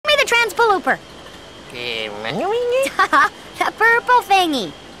transpolooper. The purple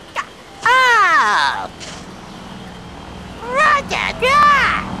thingy. Oh! Roger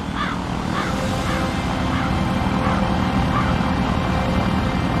that!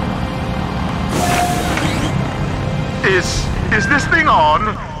 Is this thing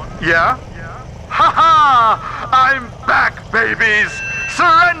on? Yeah? Ha-ha! I'm back, babies!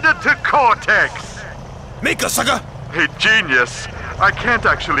 Surrender to Cortex! Make a sucker! Hey, genius, I can't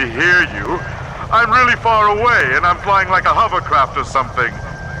actually hear you. I'm really far away, and I'm flying like a hovercraft or something.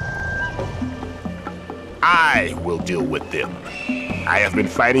 I will deal with them. I have been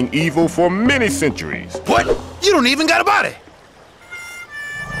fighting evil for many centuries. What? You don't even got a body!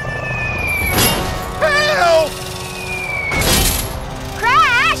 Help!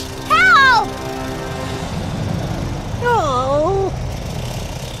 Crash! Help! Oh!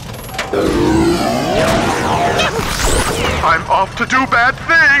 I'm off to do bad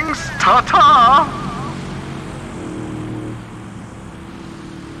things! Ta-ta!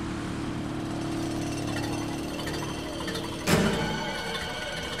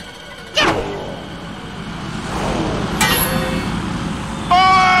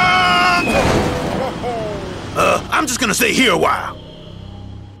 I'm just gonna stay here a while.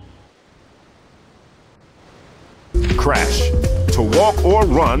 Crash. To walk or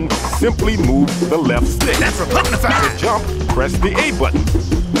run, simply move the left stick. That's for putting the fire. To jump, press the A button.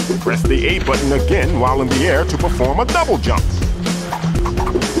 Press the A button again while in the air to perform a double jump.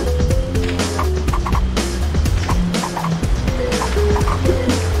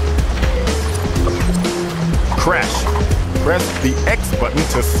 Crash. Press the X button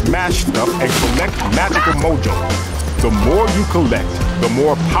to smash stuff and collect magical mojo. The more you collect, the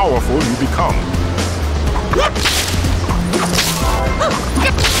more powerful you become.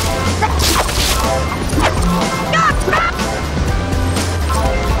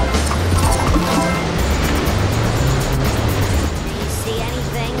 See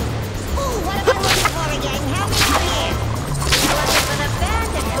anything? Ooh, what am I looking for again? Help me here! Looking for the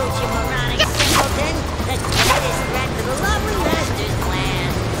bandicoots, you moronic simpleton! The greatest threat to the lovely master's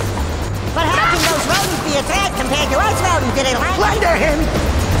plans! But how can those rodents be a threat compared to us rodents? Did it land? Plunder him!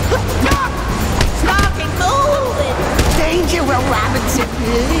 Stop and moving! Danger, Will Robinson!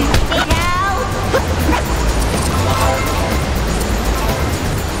 Need help?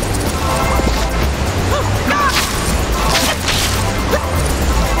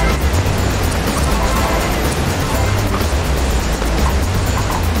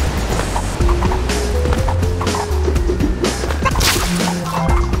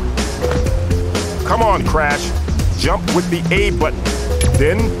 Come on, Crash. Jump with the A button.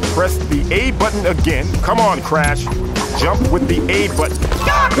 Then press the A button again. Come on, Crash. Jump with the A button.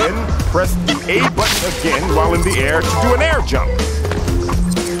 Then press the A button again while in the air to do an air jump.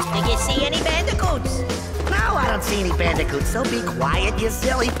 Did you see any bandicoots? No, I don't see any bandicoots, so be quiet, you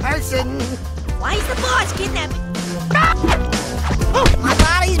silly person. Why is the boss kidnapping? Oh, my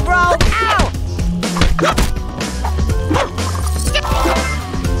body's broke! Ow!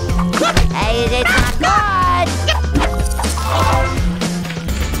 Hey, it's not good!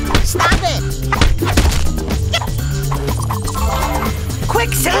 Stop it!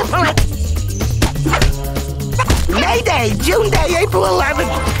 Quick, sample it! May Day, June Day, April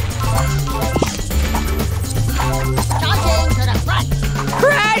 11th. Charging to the front!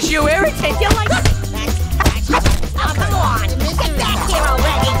 Crash, you irritate your life! Oh, come on! Get back here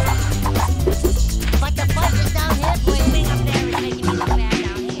already! But the bus is down here, boy. Being up there is making me look bad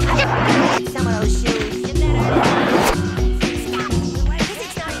down here. Some of those shoes. You better... Stop!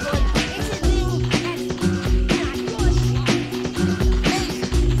 It's not good. It's illegal.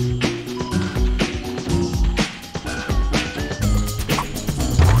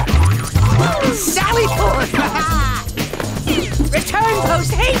 Sally forth! Return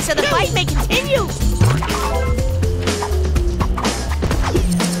post haste so the fight may continue!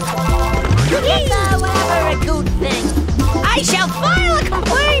 Whatever a good thing. I shall file a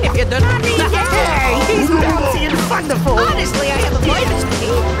complaint if you do not need it! Hey, he's bouncy and wonderful! Honestly, I have a finest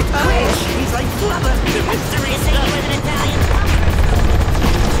team. He's like flubber. The mystery You think he was an Italian?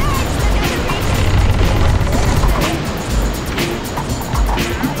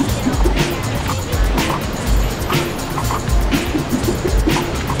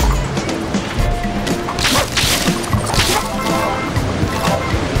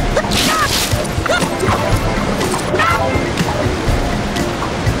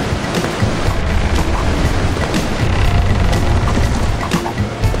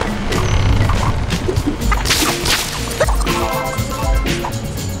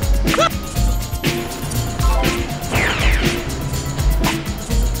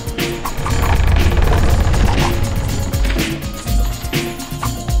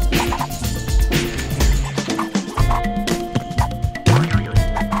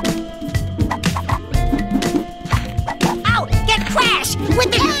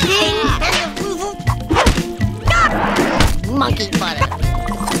 With the king and the monkey butter.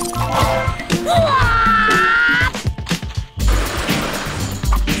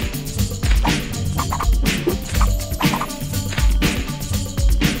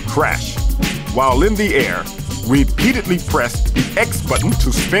 Crash. While in the air, repeatedly press the X button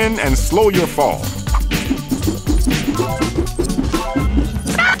to spin and slow your fall.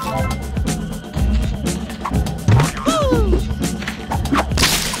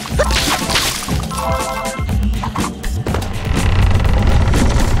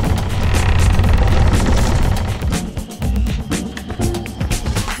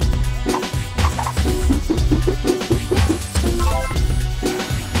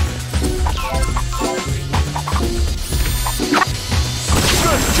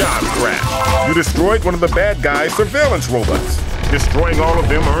 You destroyed one of the bad guys' surveillance robots. Destroying all of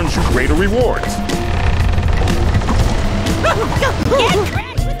them earns you greater rewards. Get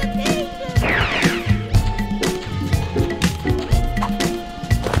Crash with the thing!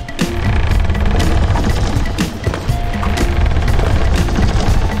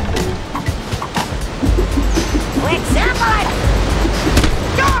 Quick, sample it!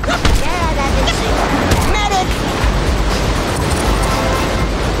 Yeah, that didn't seem medic!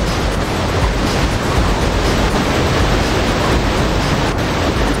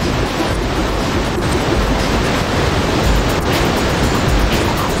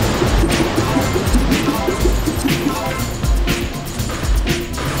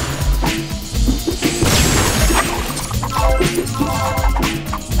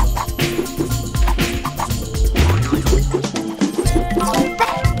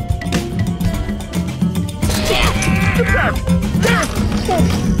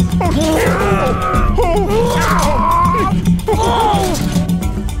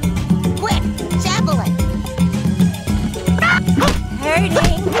 Quick, sample it!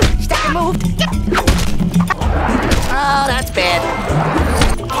 Hurting! Stop moved! Oh, that's bad.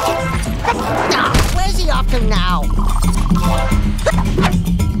 Oh, where's he off to now?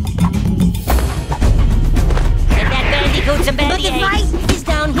 Get that bandicoot some The bandicoot. device is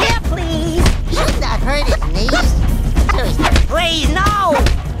down here, please! Should not hurt his knees. Seriously. Please, no!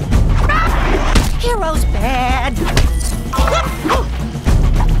 Hero's bad.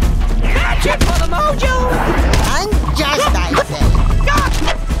 Catch it for the mojo! Unjust, I say.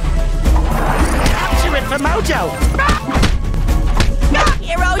 Capture it for mojo!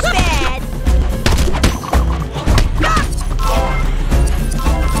 Hero's bad.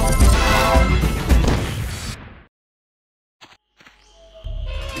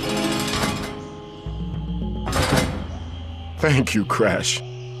 Thank you, Crash.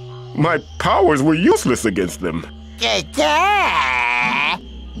 My powers were useless against them.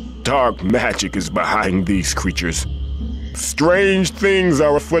 Dark magic is behind these creatures. Strange things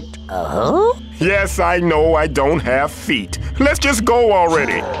are afoot. Oh? Yes, I know I don't have feet. Let's just go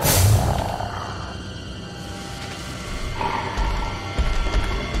already.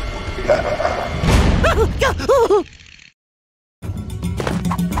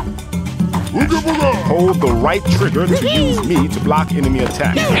 Hold the right trigger to use me to block enemy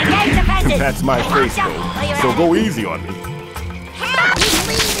attacks. That's my face, though, so go easy on me. Help! He's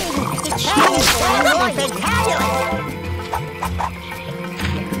bleeding! It's fantabulous!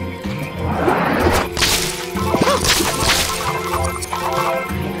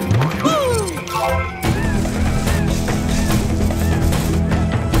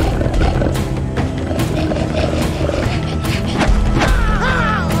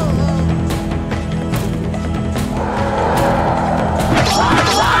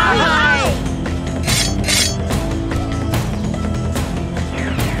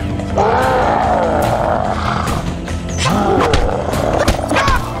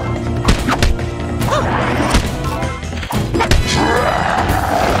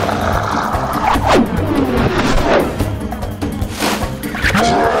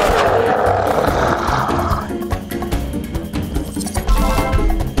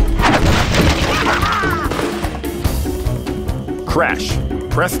 Crash.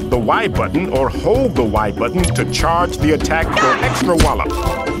 Press the Y button or hold the Y button to charge the attack for extra wallop.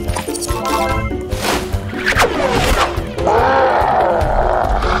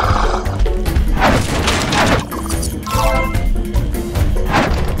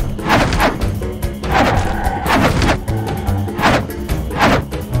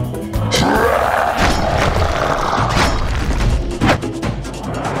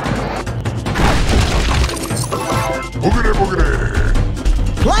 Boogity, boogity.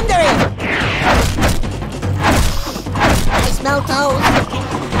 Plundering! I smell toes.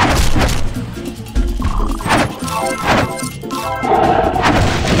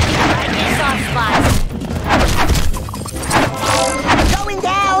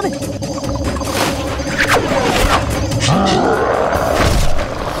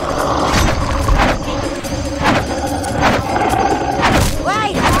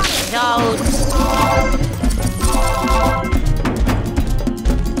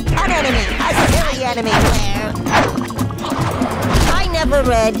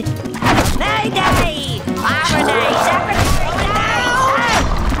 good. Mayday! Arbor Day! Secretary Day!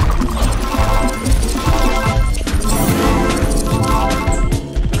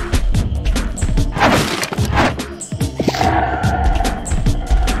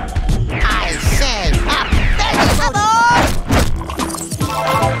 I say, up, vegetable!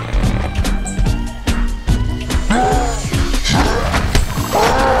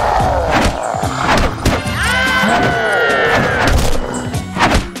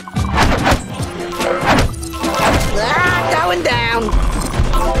 Going down.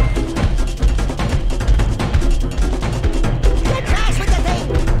 Get trash with the thing!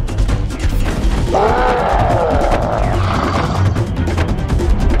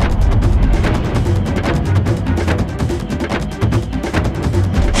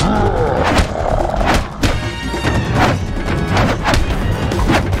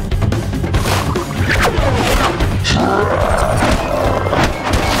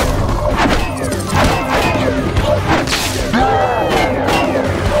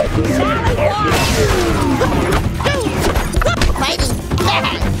 Fighting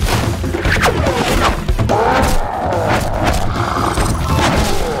back.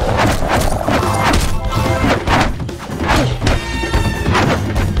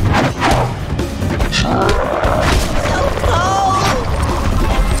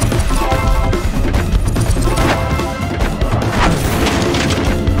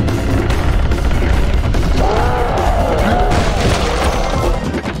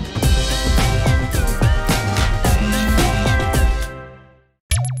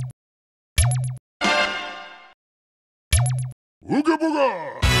 Ooga booga!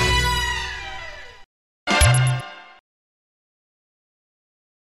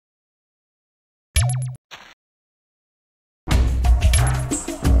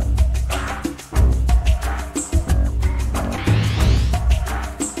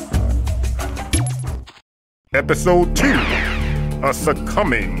 Episode 2, a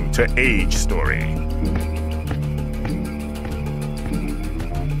succumbing to age story.